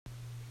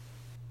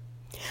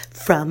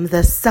From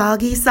the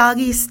soggy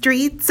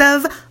streets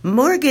of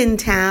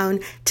Morgantown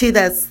to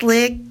the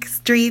slick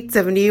streets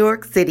of New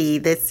York City,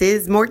 this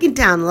is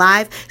Morgantown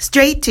Live,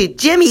 straight to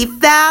Jimmy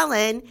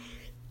Fallon.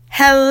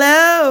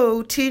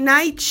 Hello,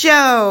 Tonight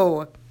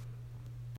Show.